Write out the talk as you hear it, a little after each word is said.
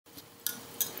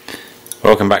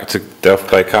Welcome back to Delft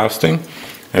clay casting.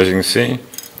 As you can see,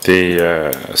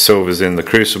 the silver's in the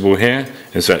crucible here.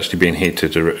 It's actually been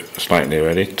heated slightly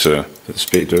already to the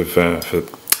speed of for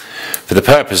the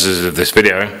purposes of this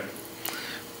video.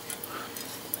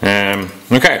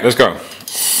 Okay, let's go.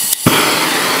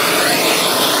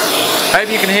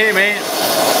 Hope you can hear me.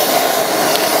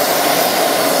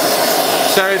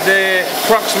 So the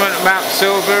approximate amount of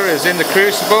silver is in the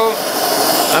crucible.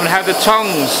 I'm going to have the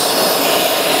tongs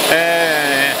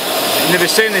in the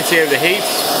vicinity of the heat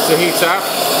to heat up.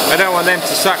 I don't want them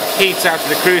to suck heat out of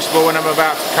the crucible when I'm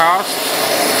about to cast.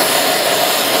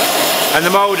 And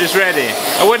the mould is ready.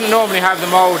 I wouldn't normally have the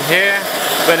mould here,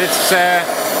 but it's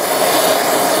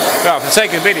well, for the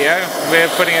sake of the video, we're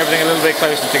putting everything a little bit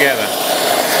closer together.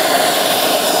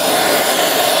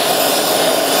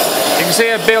 You can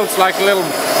see I've built like little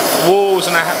walls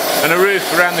and a roof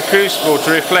around the crucible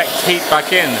to reflect heat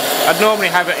back in. I'd normally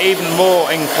have it even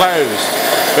more enclosed,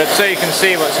 but so you can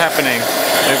see what's happening.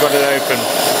 I've got it open.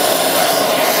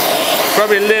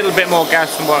 Probably a little bit more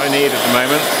gas than what I need at the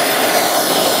moment,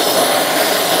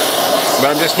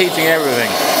 but I'm just heating everything.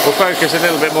 We'll focus a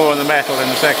little bit more on the metal in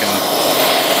a second.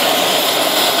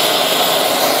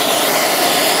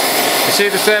 You see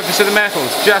the surface of the metal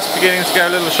is just beginning to go a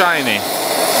little shiny.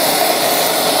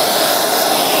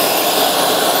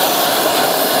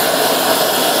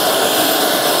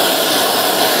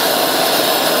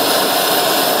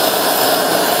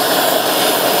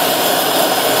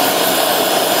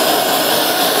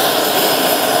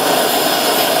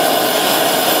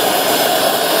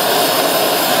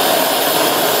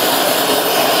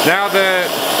 Now the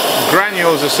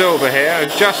granules of silver here are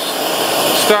just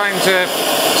starting to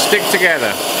stick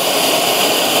together.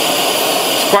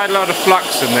 There's quite a lot of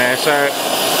flux in there, so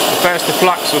first the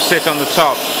flux will sit on the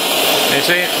top. You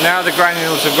see, now the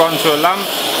granules have gone to a lump.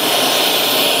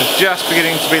 It's just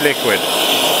beginning to be liquid.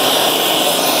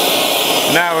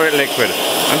 Now we're at liquid.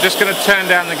 I'm just going to turn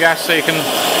down the gas so you can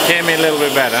hear me a little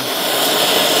bit better,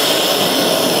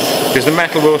 because the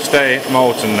metal will stay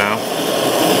molten now.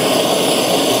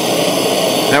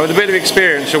 Now with a bit of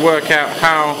experience you'll work out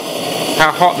how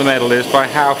hot the metal is by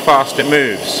how fast it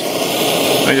moves.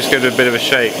 I'll just give it a bit of a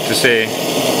shake to see,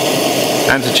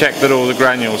 and to check that all the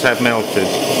granules have melted.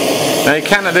 Now you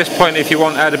can at this point, if you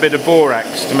want, add a bit of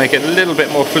borax to make it a little bit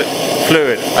more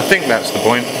fluid. I think that's the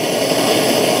point.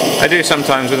 I do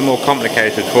sometimes with a more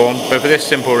complicated form, but for this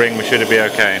simple ring we should be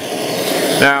okay.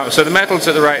 Now, so the metal's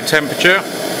at the right temperature.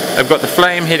 I've got the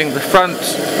flame hitting the front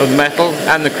of the metal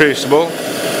and the crucible,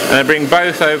 and I bring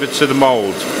both over to the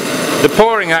mould. The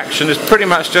pouring action is pretty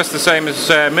much just the same as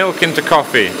milk into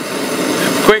coffee.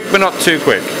 Quick but not too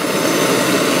quick.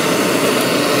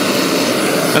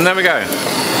 And there we go.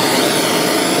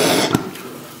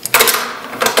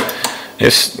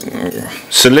 It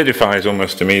solidifies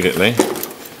almost immediately.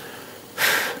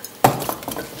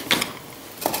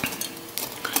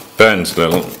 Burns a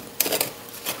little.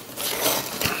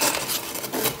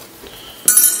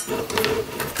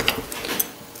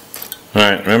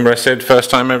 Right, remember I said first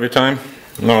time every time?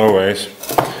 Not always.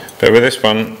 But with this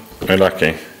one, we're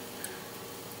lucky.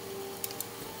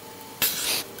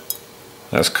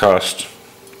 That's cast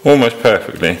almost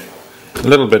perfectly. A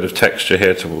little bit of texture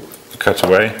here to cut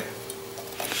away.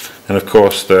 And of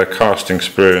course the casting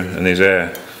sprue and these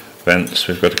air vents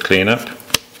we've got to clean up.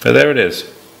 But there it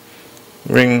is.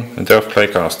 Ring and Delft clay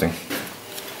casting.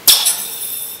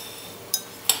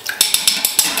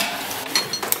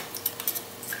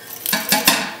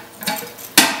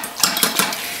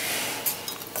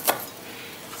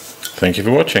 Thank you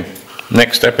for watching.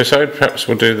 Next episode perhaps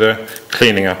we'll do the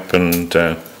cleaning up and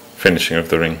finishing of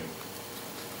the ring.